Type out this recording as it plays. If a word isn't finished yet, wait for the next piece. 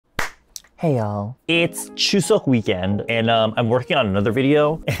Hey y'all, it's Chuseok weekend and I'm working on another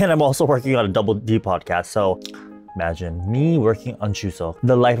video and I'm also working on a Double D podcast. So imagine me working on Chuseok,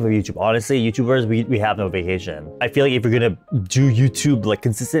 the life of YouTube. Honestly, YouTubers, we have no vacation. I feel like if you're gonna do YouTube like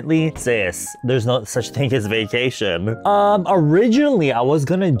consistently, sis, there's no such thing as vacation. Originally I was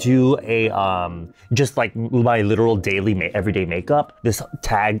gonna do a just like my literal daily everyday makeup, this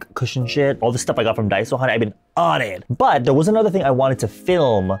tag cushion shit, all the stuff I got from Daiso, honey. I've been on it. But there was another thing I wanted to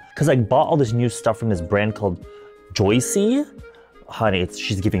film because I bought all this new stuff from this brand called JOOCYEE. Honey,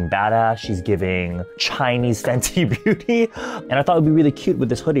 she's giving badass, she's giving Chinese Fenty Beauty. And I thought it would be really cute with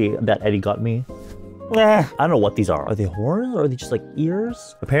this hoodie that Eddie got me. I don't know what these are. Are they horns or are they just like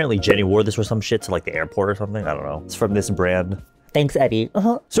ears? Apparently Jenny wore this or some shit to like the airport or something. I don't know. It's from this brand. Thanks, Eddie.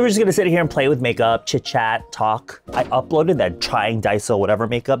 So we're just gonna sit here and play with makeup, chit chat, talk. I uploaded that trying Daiso whatever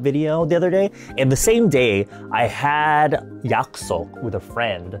makeup video the other day. And the same day, I had 약속 with a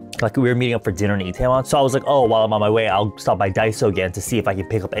friend. Like we were meeting up for dinner in Itaewon. So I was like, oh, while I'm on my way, I'll stop by Daiso again to see if I can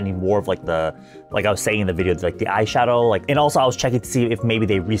pick up any more of like the, like I was saying in the video, like the eyeshadow. Like, and also I was checking to see if maybe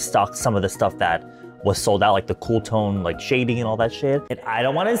they restocked some of the stuff that was sold out, like the cool tone, like shading and all that shit. And I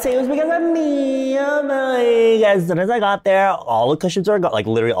don't want to say it was because of me. Oh my, as soon as I got there, all the cushions were gone. Like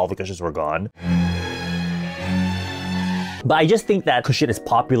literally all the cushions were gone. But I just think that cushion is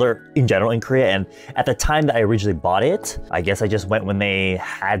popular in general in Korea, and at the time that I originally bought it, I guess I just went when they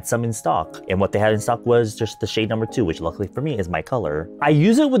had some in stock. And what they had in stock was just the shade number 2, which luckily for me is my color. I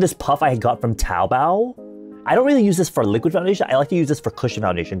use it with this puff I got from Taobao. I don't really use this for liquid foundation. I like to use this for cushion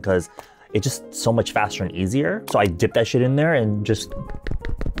foundation because it's just so much faster and easier. So I dip that shit in there and just...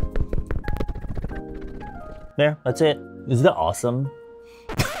 There, that's it. Isn't that awesome?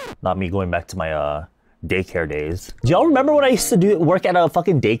 Not me going back to my daycare days. Do y'all remember when I used to work at a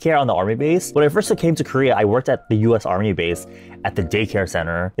fucking daycare on the army base? When I first came to Korea, I worked at the US Army base at the daycare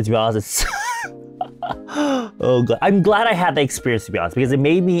center. And to be honest, it's... Oh god, I'm glad I had the experience, to be honest, because it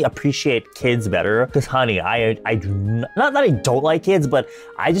made me appreciate kids better. Because honey, I do not that I don't like kids, but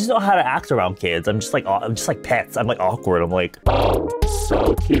I just know how to act around kids. I'm just like pets. I'm like awkward. I'm like, oh,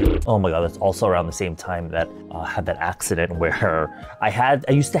 so cute. Oh my god, that's also around the same time that I had that accident where I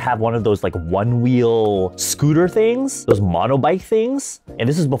used to have one of those like one-wheel scooter things, those monobike things, and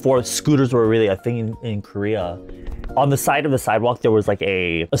this is before scooters were really a thing in Korea. On the side of the sidewalk, there was like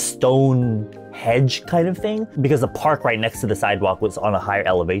a stone hedge kind of thing because the park right next to the sidewalk was on a higher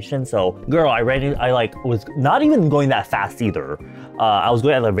elevation. So girl, I was not even going that fast either. I was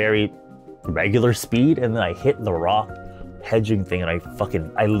going at a very regular speed and then I hit the rock hedging thing and I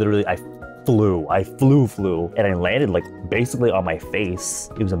flew and I landed like basically on my face.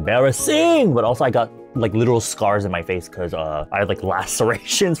 It was embarrassing, but also I got like literal scars in my face because I had like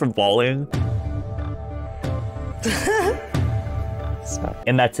lacerations from falling.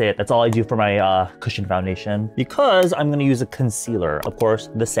 And that's it. That's all I do for my cushion foundation because I'm gonna use a concealer, of course,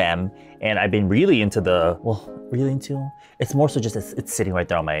 the Saem. And I've been really into the, well, really into, it's more so just it's sitting right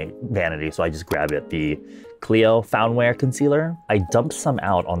there on my vanity, so I just grab it, the CLIO Founwear concealer. I dump some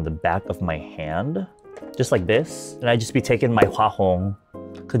out on the back of my hand, just like this. And I just be taking my Hwahong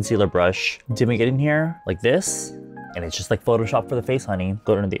concealer brush, dipping it in here like this. And it's just like Photoshop for the face, honey.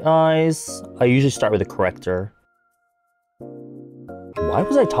 Go under the eyes. I usually start with a corrector. Why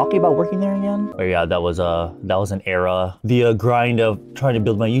was I talking about working there again? Oh yeah, that was an era. The grind of trying to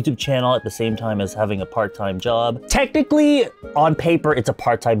build my YouTube channel at the same time as having a part-time job. Technically, on paper, it's a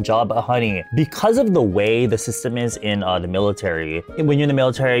part-time job, but honey, because of the way the system is in the military, when you're in the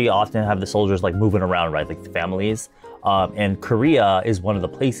military, you often have the soldiers like moving around, right? Like the families. And Korea is one of the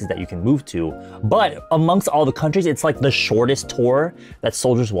places that you can move to. But amongst all the countries, it's like the shortest tour that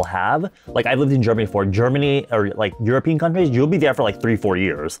soldiers will have. Like I lived in Germany before. Germany or like European countries, you'll be there for like 3-4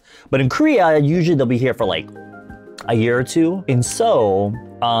 years. But in Korea, usually they'll be here for like a year or two. And so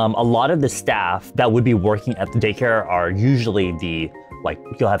a lot of the staff that would be working at the daycare are usually like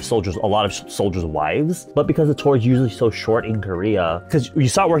you'll have soldiers, a lot of soldiers' wives, but because the tour is usually so short in Korea, because you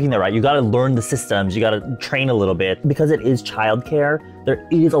start working there, right? You gotta learn the systems, you gotta train a little bit. Because it is childcare, there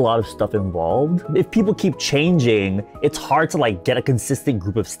is a lot of stuff involved. If people keep changing, it's hard to like get a consistent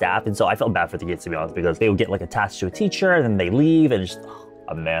group of staff. And so I felt bad for the kids, to be honest, because they would get like attached to a teacher and then they leave and it's just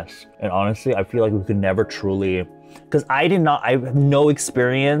a mess. And honestly, I feel like we could never truly, because I have no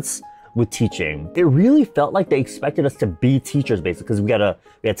experience with teaching. It really felt like they expected us to be teachers basically because we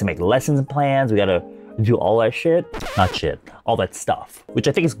had to make lesson plans, we gotta do all that shit, not shit, all that stuff, which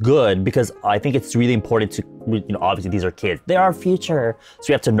I think is good because I think it's really important to, you know, obviously these are kids, they're our future, so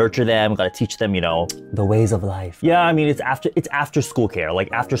we have to nurture them, gotta teach them, you know, the ways of life. Yeah, I mean, it's after school care.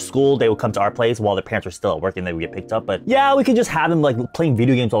 Like after school, they would come to our place while their parents are still at work and they would get picked up. But yeah, we could just have them like playing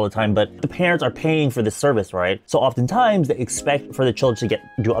video games all the time, but the parents are paying for this service, right? So oftentimes they expect for the children to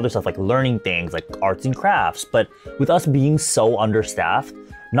do other stuff like learning things like arts and crafts. But with us being so understaffed,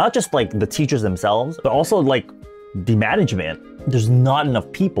 not just like the teachers themselves, but also like the management. There's not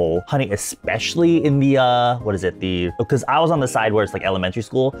enough people, honey, especially in the, what is it? Because I was on the side where it's like elementary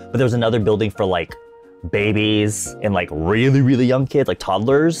school, but there was another building for like babies and like really, really young kids, like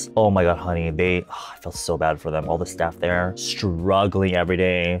toddlers. Oh my God, honey, I felt so bad for them. All the staff there struggling every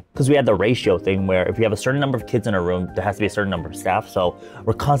day. Because we had the ratio thing where if we have a certain number of kids in a room, there has to be a certain number of staff. So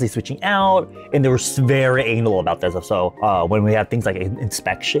we're constantly switching out and they were very anal about that stuff. So when we have things like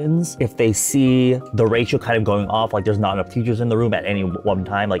inspections, if they see the ratio kind of going off, like there's not enough teachers in the room at any one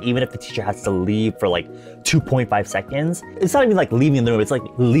time, like even if the teacher has to leave for like 2.5 seconds, it's not even like leaving the room, it's like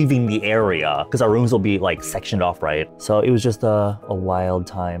leaving the area because our rooms will be like sectioned off, right? So it was just a wild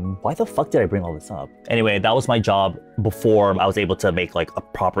time. Why the fuck did I bring all this up? Anyway, that was my job before I was able to make like a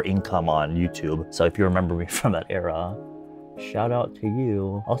proper income on YouTube. So if you remember me from that era, shout out to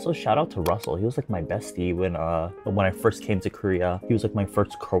you. Also, shout out to Russell. He was like my bestie when I first came to Korea. He was like my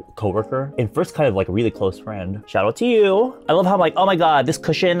first co-worker and first kind of like a really close friend. Shout out to you. I love how I'm like, oh my God, this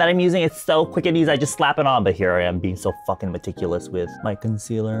cushion that I'm using, it's so quick and easy. I just slap it on. But here I am being so fucking meticulous with my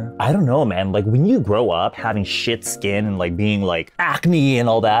concealer. I don't know, man. Like when you grow up having shit skin and like being like acne and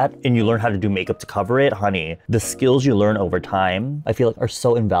all that, and you learn how to do makeup to cover it, honey, the skills you learn over time, I feel like are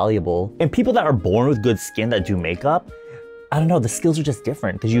so invaluable. And people that are born with good skin that do makeup, I don't know, the skills are just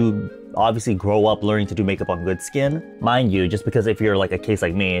different because you obviously grow up learning to do makeup on good skin. Mind you, just because if you're like a case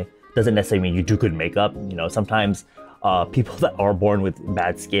like me, doesn't necessarily mean you do good makeup. You know, sometimes people that are born with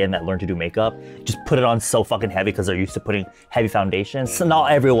bad skin that learn to do makeup just put it on so fucking heavy because they're used to putting heavy foundation. So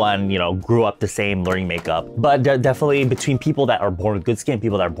not everyone, you know, grew up the same learning makeup. But definitely between people that are born with good skin,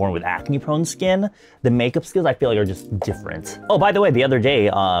 people that are born with acne prone skin, the makeup skills I feel like are just different. Oh, by the way, the other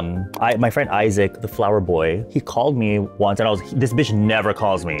day, my friend Isaac, the flower boy, he called me once and this bitch never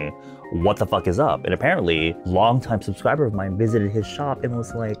calls me. What the fuck is up? And apparently, longtime subscriber of mine visited his shop and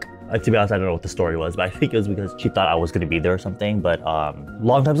was like, to be honest, I don't know what the story was, but I think it was because she thought I was gonna be there or something. But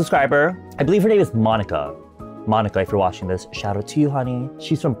longtime subscriber, I believe her name is Monica. Monica, if you're watching this, shout out to you, honey.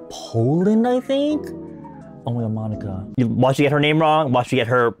 She's from Poland, I think. Oh my God, Monica. Watch you get her name wrong, watch you get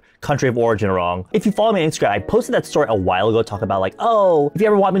her country of origin wrong. If you follow me on Instagram, I posted that story a while ago talking about like, oh, if you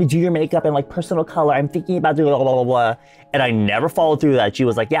ever want me to do your makeup in like personal color, I'm thinking about doing blah, blah, blah, blah. And I never followed through that. She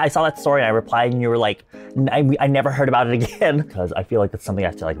was like, yeah, I saw that story. And I replied and you were like, I never heard about it again. Because I feel like that's something I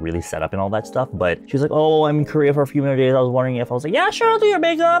have to like really set up and all that stuff. But she was like, oh, I'm in Korea for a few more days. I was wondering if I was like, yeah, sure, I'll do your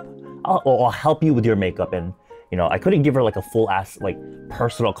makeup. I'll help you with your makeup. And you know, I couldn't give her like a full ass like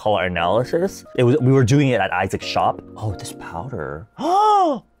personal color analysis. We were doing it at Isaac's shop. Oh, this powder.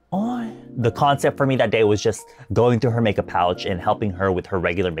 Oh, the concept for me that day was just going through her makeup pouch and helping her with her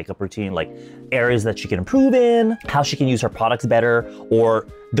regular makeup routine, like areas that she can improve in, how she can use her products better, or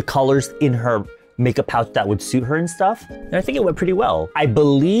the colors in her makeup pouch that would suit her and stuff. And I think it went pretty well. I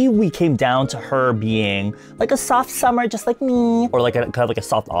believe we came down to her being like a soft summer, just like me, or like kind of like a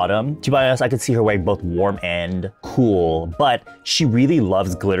soft autumn. To be honest, I could see her wearing both warm and cool, but she really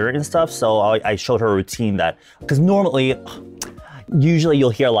loves glitter and stuff. So I showed her a routine that, because usually you'll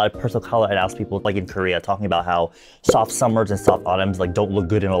hear a lot of personal color analysis people like in Korea talking about how soft summers and soft autumns like don't look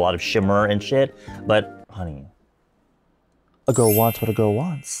good in a lot of shimmer and shit. But honey, a girl wants what a girl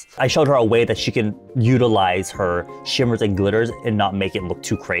wants. I showed her a way that she can utilize her shimmers and glitters and not make it look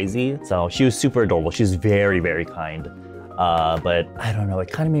too crazy. So she was super adorable. She was very, very kind. But I don't know,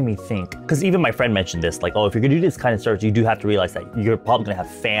 it kind of made me think, because even my friend mentioned this, like, oh, if you're gonna do this kind of service, you do have to realize that you're probably gonna have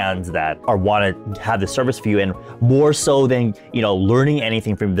fans that want to have the service for you, and more so than, you know, learning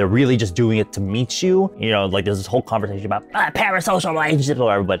anything from you, they're really just doing it to meet you. You know, like there's this whole conversation about parasocial relationship or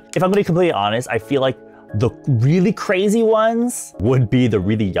whatever, but if I'm gonna be completely honest, I feel like the really crazy ones would be the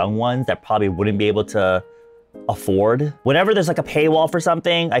really young ones that probably wouldn't be able to afford. Whenever there's like a paywall for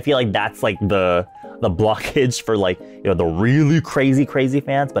something, I feel like that's like the blockage for like, you know, the really crazy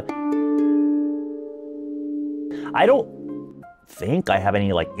fans. But I don't think I have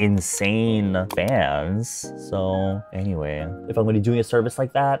any like insane fans. So anyway, if I'm gonna be doing a service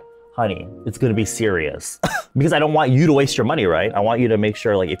like that, honey, it's gonna be serious. Because I don't want you to waste your money, right? I want you to make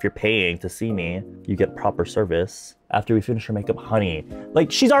sure, like, if you're paying to see me, you get proper service. After we finish her makeup, honey, like,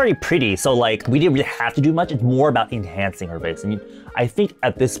 she's already pretty, so like, we didn't really have to do much. It's more about enhancing her face. And I think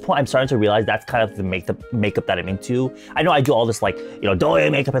at this point, I'm starting to realize that's kind of the makeup that I'm into. I know I do all this like, you know, doe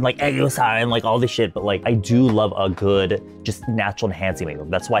makeup and like and like all this shit, but like I do love a good, just natural enhancing makeup.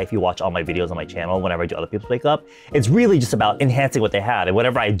 That's why if you watch all my videos on my channel, whenever I do other people's makeup, it's really just about enhancing what they had. And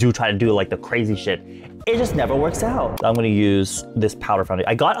whenever I do try to do like the crazy shit, it just never works out. I'm gonna use this powder foundation.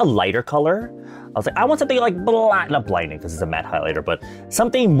 I got a lighter color. I was like, I want something like not blinding because it's a matte highlighter, but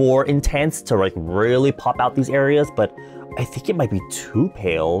something more intense to like really pop out these areas. But I think it might be too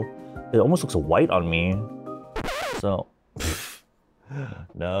pale. It almost looks white on me. So,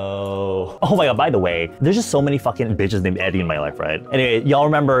 no. Oh my God, by the way, there's just so many fucking bitches named Eddie in my life, right? Anyway, y'all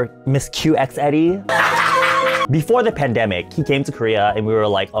remember Miss QX Eddie? Before the pandemic, he came to Korea and we were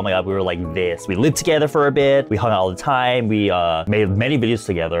like, oh my God, we were like this. We lived together for a bit. We hung out all the time. We made many videos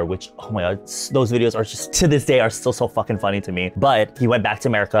together, which, oh my God, those videos are just, to this day, are still so fucking funny to me. But he went back to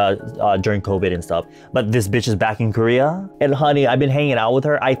America during COVID and stuff. But this bitch is back in Korea. And honey, I've been hanging out with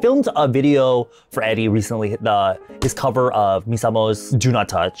her. I filmed a video for Eddie recently, his cover of Misamo's Do Not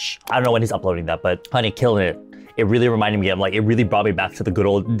Touch. I don't know when he's uploading that, but honey, killing it. It really reminded me of like, it really brought me back to the good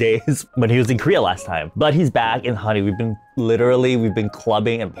old days when he was in Korea last time. But he's back and honey, we've been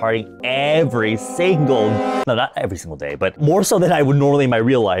clubbing and partying every single, no, not every single day, but more so than I would normally in my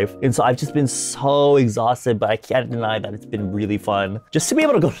real life. And so I've just been so exhausted, but I can't deny that it's been really fun. Just to be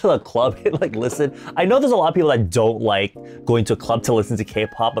able to go to the club and like listen. I know there's a lot of people that don't like going to a club to listen to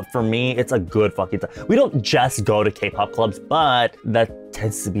K-pop, but for me, it's a good fucking time. We don't just go to K-pop clubs, but that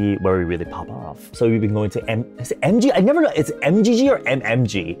tends to be where we really pop off. So we've been going to is it MG? I never know, it's MGG or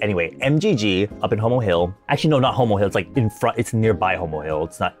MMG. Anyway, MGG up in Homo Hill. Actually, no, not Homo Hill, it's like in front, it's nearby Homo Hill.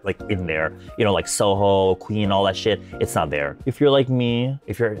 It's not like in there, you know, like Soho, Queen, all that shit. It's not there. If you're like me,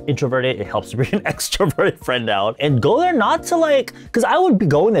 if you're introverted, it helps to bring an extroverted friend out and go there not to like, cause I would be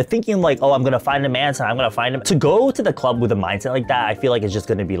going there thinking like, oh, I'm gonna find a man, so I'm gonna find him. To go to the club with a mindset like that, I feel like it's just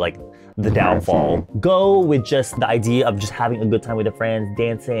gonna be like the downfall. Go with just the idea of just having a good time with your friends,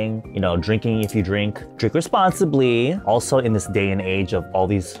 dancing, you know, drinking if you drink responsibly. Also in this day and age of all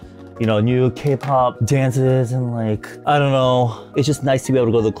these, you know, new K-pop dances and like, I don't know. It's just nice to be able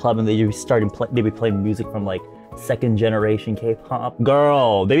to go to the club and they be playing music from like second generation K-pop.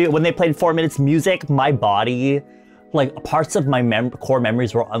 Girl, when they played 4 minutes music, my body, like parts of my core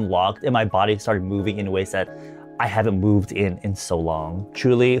memories were unlocked and my body started moving in ways that I haven't moved in so long.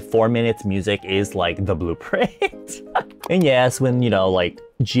 Truly, 4 minutes music is like the blueprint. And yes, when, you know, like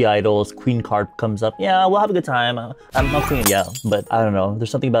G-Idol's Queen card comes up, yeah, we'll have a good time. I'm not saying yeah, but I don't know. There's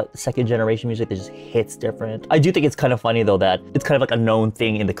something about second generation music that just hits different. I do think it's kind of funny though that it's kind of like a known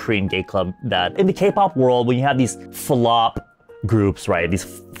thing in the Korean gay club that in the K-pop world, when you have these flop groups, right?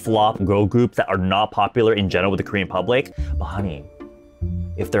 These flop girl groups that are not popular in general with the Korean public. But honey,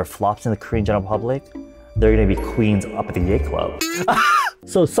 if they're flops in the Korean general public, they're gonna be queens up at the gay club.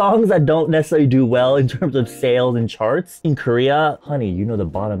 So songs that don't necessarily do well in terms of sales and charts in Korea, honey, you know the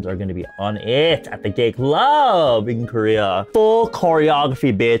bottoms are gonna be on it at the gay club in Korea. Full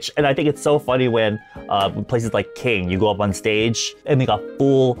choreography, bitch. And I think it's so funny when places like King, you go up on stage and they got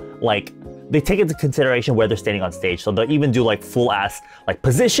full, like, they take into consideration where they're standing on stage. So they'll even do like full ass like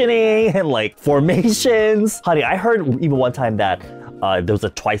positioning and like formations. Honey, I heard even one time that there was a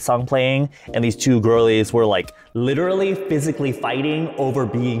TWICE song playing and these two girlies were like literally physically fighting over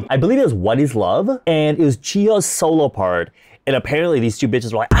being, I believe it was What Is Love? And it was Chiyo's solo part. And apparently these two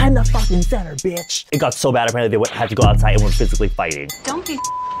bitches were like, I'm the fucking center, bitch. It got so bad apparently they had to go outside and were physically fighting. Don't be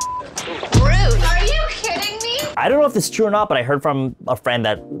rude. Are you kidding me? I don't know if this is true or not, but I heard from a friend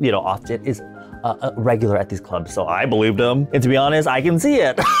that, you know, often is a regular at these clubs. So I believed him. And to be honest, I can see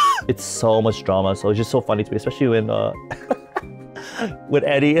it. It's so much drama. So it's just so funny to me, especially when when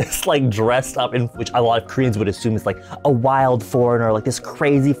Eddie is like dressed up in, which a lot of Koreans would assume is like a wild foreigner, like this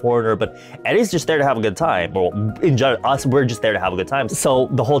crazy foreigner, but Eddie's just there to have a good time. Well, in general, us, we're just there to have a good time. So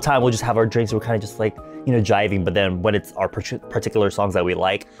the whole time we'll just have our drinks, we're kind of just like, you know, jiving, but then when it's our particular songs that we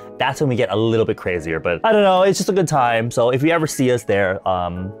like, that's when we get a little bit crazier. But I don't know, it's just a good time. So if you ever see us there,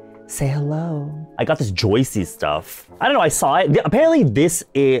 say hello. I got this JOOCYEE stuff. I don't know, I saw it. Apparently this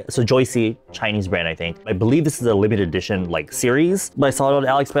is, so JOOCYEE, Chinese brand, I think. I believe this is a limited edition like series, but I saw it on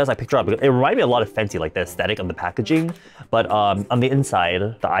AliExpress, I picked it up. It reminded me a lot of Fenty, like the aesthetic of the packaging. But on the inside,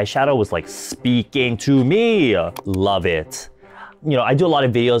 the eyeshadow was like speaking to me. Love it. You know, I do a lot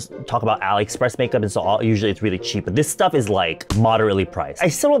of videos talk about AliExpress makeup, and so usually it's really cheap, but this stuff is like moderately priced. I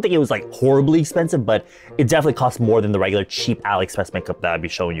still don't think it was like horribly expensive, but it definitely costs more than the regular cheap AliExpress makeup that I'd be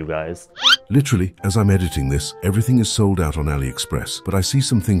showing you guys. Literally, as I'm editing this, everything is sold out on AliExpress, but I see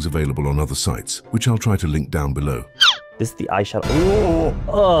some things available on other sites, which I'll try to link down below. This is the eyeshadow. Ooh,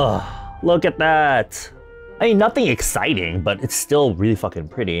 oh, look at that. I mean, nothing exciting, but it's still really fucking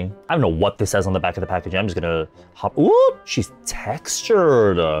pretty. I don't know what this says on the back of the packaging. I'm just gonna hop. Ooh, she's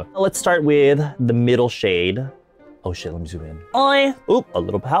textured. Let's start with the middle shade. Oh shit, let me zoom in. Oi! Oop, a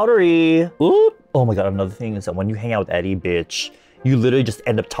little powdery. Oop. Oh my god, another thing is that when you hang out with Eddie, bitch, you literally just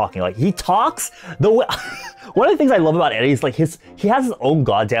end up talking. Like, he talks the way... One of the things I love about Eddie is like he has his own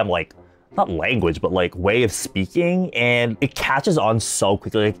goddamn, like, not language, but like way of speaking, and it catches on so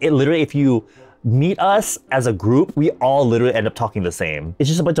quickly. Like, it literally, if you meet us as a group, we all literally end up talking the same. It's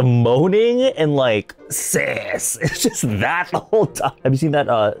just a bunch of moaning and like, sis. It's just that the whole time. Have you seen that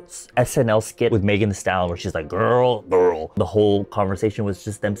SNL skit with Megan Thee Stallion where she's like, girl, girl? The whole conversation was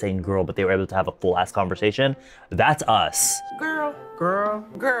just them saying girl, but they were able to have a full ass conversation. That's us. Girl, girl,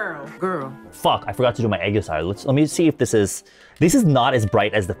 girl, girl. Fuck, I forgot to do my egg eye. Let me see if this is not as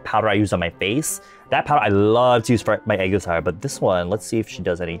bright as the powder I used on my face. That powder I love to use for my egg eye, but this one, let's see if she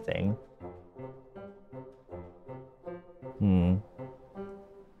does anything.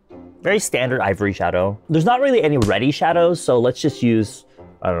 Very standard ivory shadow. There's not really any ready shadows, so let's just use,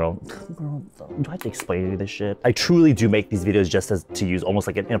 I don't know. Do I have to explain to you this shit? I truly do make these videos just as to use almost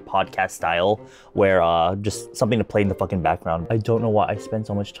like in a podcast style, where just something to play in the fucking background. I don't know why I spend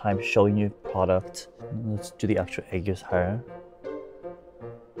so much time showing you product. Let's do the actual egg hair.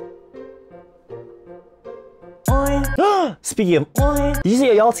 Speaking of, did you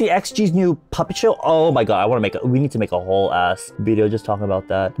see y'all see XG's new puppet show? Oh my god, we need to make a whole ass video just talking about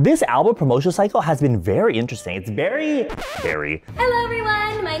that. This album promotional cycle has been very interesting. It's very. Hello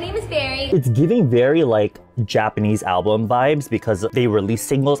everyone, my name is Barry. It's giving very like Japanese album vibes because they release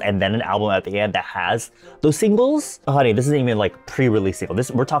singles and then an album at the end that has those singles. Oh, honey, this isn't even like pre-release single.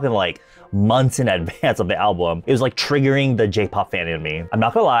 We're talking like months in advance of the album. It was like triggering the J-pop fan in me. I'm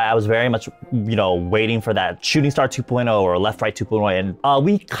not gonna lie, I was very much, you know, waiting for that Shooting Star 2.0 or Left Right 2.0, and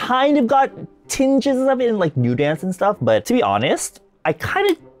we kind of got tinges of it in like New Dance and stuff, but to be honest, it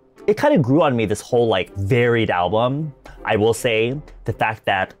kind of grew on me, this whole like varied album. I will say the fact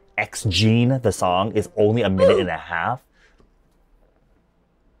that X Gene, the song, is only 1.5 minutes.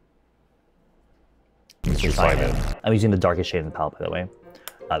 I'm using the darkest shade in the palette, by the way.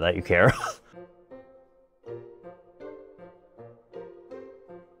 Not that you care.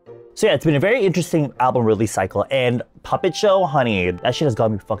 So yeah, it's been a very interesting album release cycle, and Puppet Show, honey, that shit has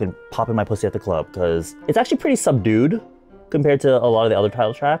got me fucking popping my pussy at the club, because it's actually pretty subdued compared to a lot of the other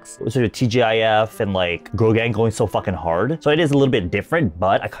title tracks. Sort of TGIF and like Girl Gang going so fucking hard. So it is a little bit different,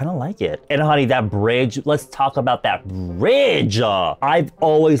 but I kind of like it. And honey, that bridge, let's talk about that bridge. I've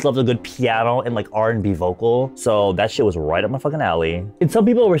always loved a good piano and like R&B vocal. So that shit was right up my fucking alley. And some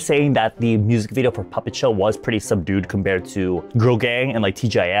people were saying that the music video for Puppet Show was pretty subdued compared to Girl Gang and like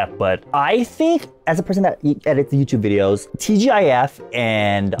TGIF. But I think, as a person that edits YouTube videos, TGIF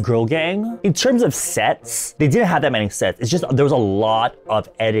and Girl Gang, in terms of sets, they didn't have that many sets. It's just there was a lot of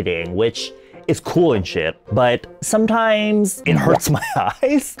editing, which is cool and shit, but sometimes it hurts my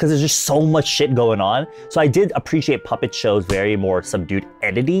eyes because there's just so much shit going on. So I did appreciate Puppet Show's very more subdued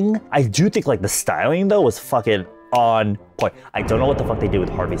editing. I do think like the styling though was fucking on point. I don't know what the fuck they did with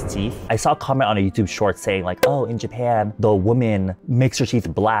Harvey's teeth. I saw a comment on a YouTube short saying like, oh, in Japan, the woman makes her teeth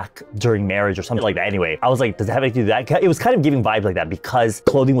black during marriage or something like that. Anyway, I was like, does it have anything to do with that? It was kind of giving vibes like that because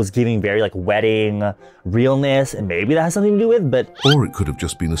clothing was giving very like wedding realness, and maybe that has something to do with, but... Or it could have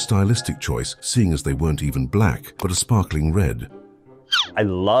just been a stylistic choice, seeing as they weren't even black, but a sparkling red. I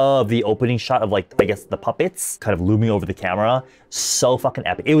love the opening shot of like, I guess the puppets kind of looming over the camera. So fucking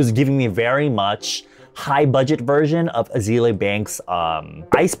epic. It was giving me very much high budget version of Azealia Banks'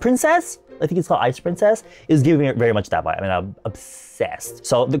 Ice Princess. I think it's called Ice Princess. It was giving me very much that vibe. I mean, I'm obsessed.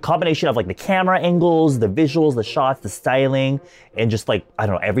 So the combination of like the camera angles, the visuals, the shots, the styling, and just like, I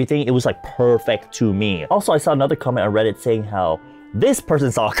don't know, everything, it was like perfect to me. Also, I saw another comment on Reddit saying how this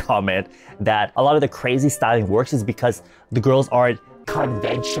person saw a comment that a lot of the crazy styling works is because the girls aren't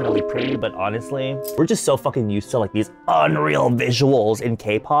conventionally pretty, but honestly, we're just so fucking used to like these unreal visuals in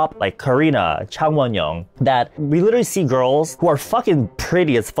K-pop, like Karina, Changwon-young, that we literally see girls who are fucking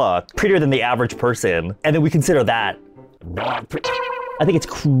pretty as fuck, prettier than the average person, and then we consider that not pretty. I think it's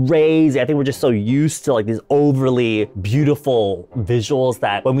crazy. I think we're just so used to like these overly beautiful visuals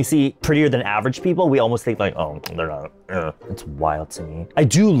that when we see prettier than average people, we almost think like, oh, they're not. It's wild to me. I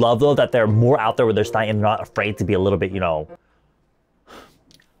do love though that they're more out there with their style and they're not afraid to be a little bit, you know,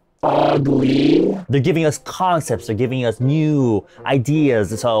 ugly. They're giving us concepts, they're giving us new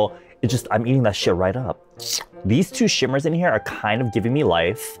ideas, so it's just, I'm eating that shit right up. These two shimmers in here are kind of giving me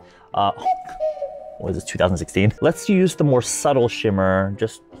life. What is this, 2016? Let's use the more subtle shimmer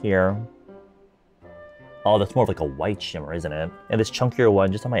just here. Oh, that's more of like a white shimmer, isn't it? And this chunkier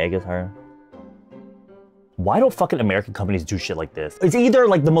one just on my egg hair. Why don't fucking American companies do shit like this? It's either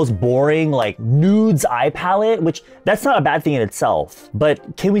like the most boring like nudes eye palette, which that's not a bad thing in itself,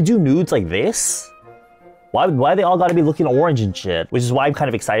 but can we do nudes like this? Why they all gotta be looking orange and shit? Which is why I'm kind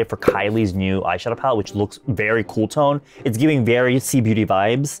of excited for Kylie's new eyeshadow palette, which looks very cool tone. It's giving very C-Beauty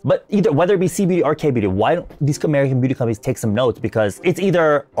vibes. But either, whether it be C-Beauty or K-Beauty, why don't these American beauty companies take some notes? Because it's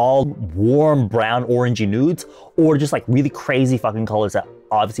either all warm brown orangey nudes or just like really crazy fucking colors that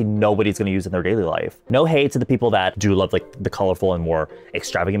obviously nobody's gonna use in their daily life. No hate to the people that do love like the colorful and more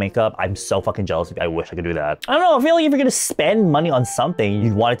extravagant makeup. I'm so fucking jealous of you. I wish I could do that. I don't know, I feel like if you're gonna spend money on something,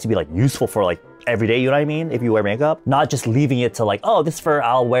 you'd want it to be like useful for like every day, you know what I mean? If you wear makeup, not just leaving it to like, oh, this for,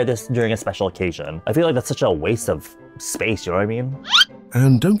 I'll wear this during a special occasion. I feel like that's such a waste of space, you know what I mean?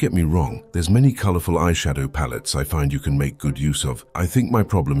 And don't get me wrong, there's many colorful eyeshadow palettes I find you can make good use of. I think my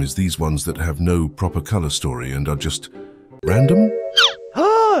problem is these ones that have no proper color story and are just random.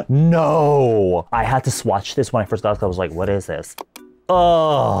 No! I had to swatch this when I first got it. I was like, what is this?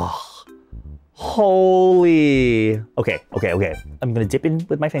 Oh. Holy. Okay. I'm gonna dip in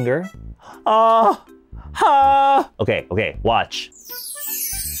with my finger. Okay, watch.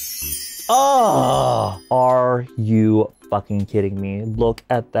 Are you fucking kidding me? Look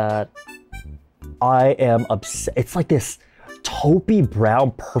at that. I am obsessed. It's like this taupey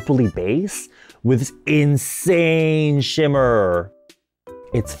brown purpley base with this insane shimmer.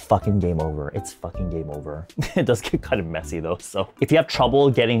 It's fucking game over. It's fucking game over. It does get kind of messy though, so. If you have trouble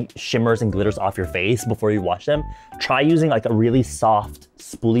getting shimmers and glitters off your face before you wash them, try using like a really soft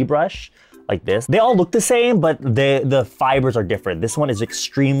spoolie brush like this. They all look the same, but the fibers are different. This one is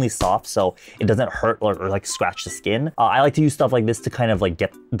extremely soft, so it doesn't hurt or like scratch the skin. I like to use stuff like this to kind of like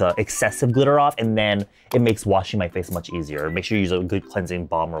get the excessive glitter off, and then it makes washing my face much easier. Make sure you use a good cleansing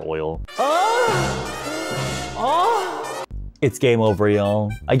balm or oil. It's game over,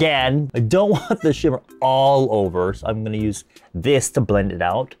 y'all. Again, I don't want the shimmer all over, so I'm gonna use this to blend it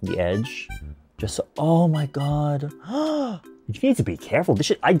out, the edge. Just so, oh my God. You need to be careful. This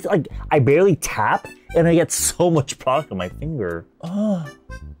shit, I barely tap and I get so much product on my finger.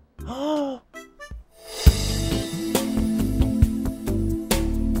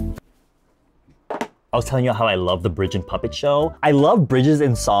 I was telling you how I love the bridge and puppet show. I love bridges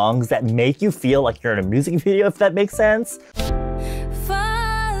and songs that make you feel like you're in a music video, if that makes sense.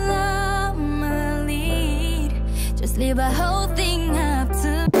 Follow my lead. Just leave a whole thing up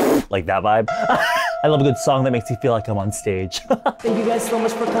to like that vibe. I love a good song that makes you feel like I'm on stage. Thank you guys so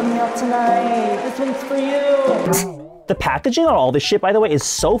much for coming out tonight. This one's for you. The packaging on all this shit, by the way, is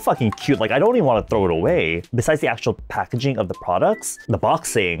so fucking cute. Like, I don't even want to throw it away. Besides the actual packaging of the products, the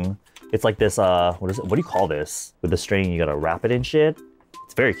boxing, it's like this, what is it? What do you call this? With the string, you gotta wrap it in shit.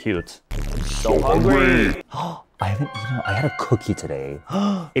 It's very cute. I'm so hungry. I haven't eaten, I had a cookie today.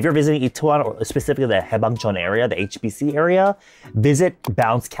 If you're visiting Itaewon, or specifically the Haebangchon area, the HBC area, visit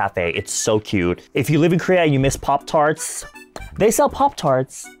Bounce Cafe. It's so cute. If you live in Korea and you miss Pop-Tarts, they sell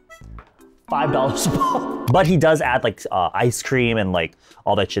Pop-Tarts. $5 a pop. But he does add like ice cream and like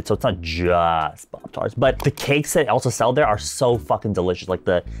all that shit, so it's not just Pop-Tarts. But the cakes that also sell there are so fucking delicious. Like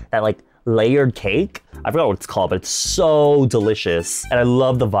that like layered cake. I forgot what it's called, but it's so delicious. And I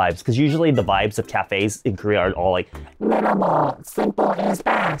love the vibes, because usually the vibes of cafes in Korea are all like minimal, simple, and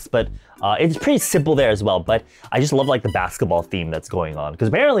fast. But it's pretty simple there as well. But I just love like the basketball theme that's going on. Because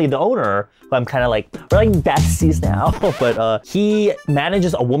apparently the owner, who I'm kind of like, we're like besties now, but he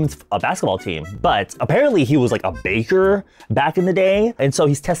manages a women's basketball team. But apparently he was like a baker back in the day. And so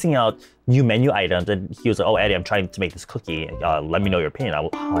he's testing out new menu items. And he was like, oh, Eddie, I'm trying to make this cookie. Let me know your opinion.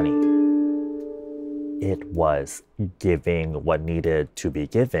 Honey. It was giving what needed to be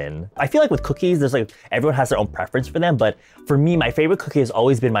given. I feel like with cookies, there's like, everyone has their own preference for them, but for me, my favorite cookie has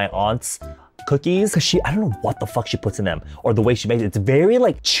always been my aunt's cookies, because I don't know what the fuck she puts in them, or the way she makes it. It's very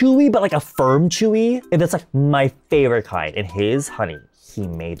like chewy, but like a firm chewy, and that's like my favorite kind. And his, honey, he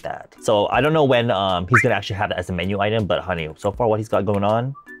made that. So I don't know when he's gonna actually have that as a menu item, but honey, so far what he's got going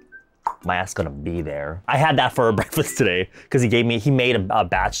on, my ass gonna be there. I had that for breakfast today because he made a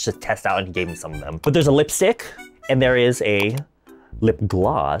batch to test out and he gave me some of them. But there's a lipstick and there is a lip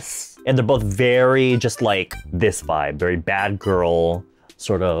gloss, and they're both very just like this vibe, very bad girl,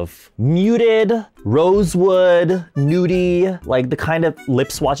 sort of muted, rosewood, nudie, like the kind of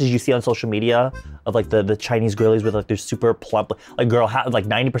lip swatches you see on social media of like the Chinese girlies with like their super plump, like girl, like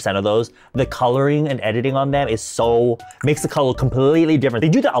 90% of those, the coloring and editing on them is so, makes the color completely different. They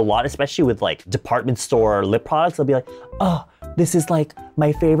do that a lot, especially with like department store lip products. They'll be like, oh, this is like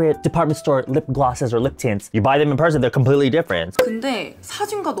my favorite department store lip glosses or lip tints. You buy them in person, they're completely different. 근데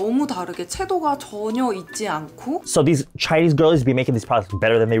사진과 너무 다르게 채도가 전혀 있지 않고. So these Chinese girls be making these products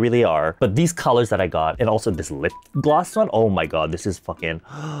better than they really are. But these colors that I got, and also this lip gloss one, oh my god, this is fucking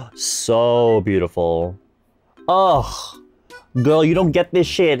so beautiful. Ugh. Girl, you don't get this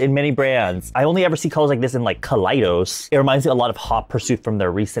shit in many brands. I only ever see colors like this in like Kaleidos. It reminds me a lot of Hot Pursuit from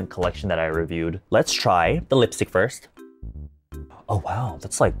their recent collection that I reviewed. Let's try the lipstick first. Oh wow,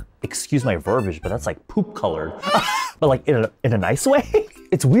 that's like, excuse my verbiage, but that's like poop colored. But like in a nice way.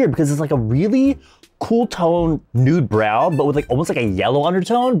 It's weird because it's like a really cool tone nude brown, but with like almost like a yellow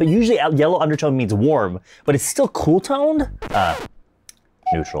undertone. But usually a yellow undertone means warm, but it's still cool toned.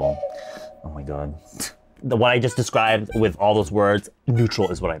 Neutral. Oh my god. What I just described with all those words,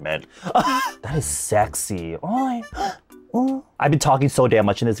 neutral is what I meant. That is sexy. Oh, I've been talking so damn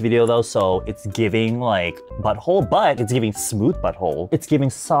much in this video though, so it's giving like butthole, but it's giving smooth butthole. It's giving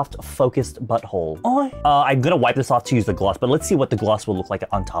soft, focused butthole. I'm gonna wipe this off to use the gloss, but let's see what the gloss will look like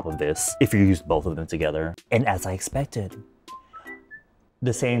on top of this if you use both of them together. And as I expected,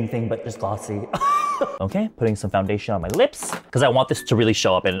 the same thing but just glossy. Okay, putting some foundation on my lips because I want this to really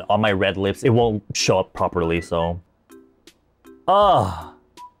show up, and on my red lips, it won't show up properly, so.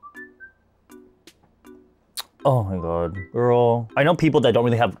 Oh my god, girl. I know people that don't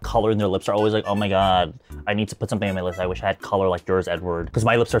really have color in their lips are always like, oh my god, I need to put something on my lips. I wish I had color like yours, Edward. Because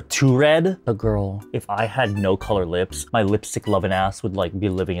my lips are too red. But girl, if I had no color lips, my lipstick loving ass would like be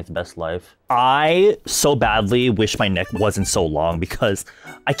living its best life. I so badly wish my neck wasn't so long because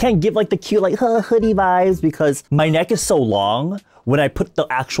I can't give like the cute like hoodie vibes because my neck is so long. When I put the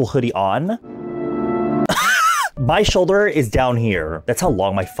actual hoodie on, my shoulder is down here. That's how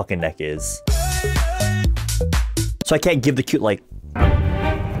long my fucking neck is. So I can't give the cute like,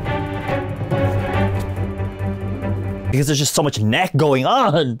 because there's just so much neck going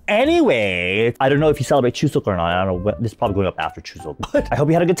on. Anyway, I don't know if you celebrate Chuseok or not. I don't know, this is probably going up after Chuseok. But I hope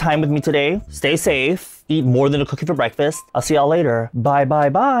you had a good time with me today. Stay safe, eat more than a cookie for breakfast. I'll see y'all later. Bye, bye,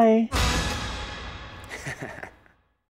 bye.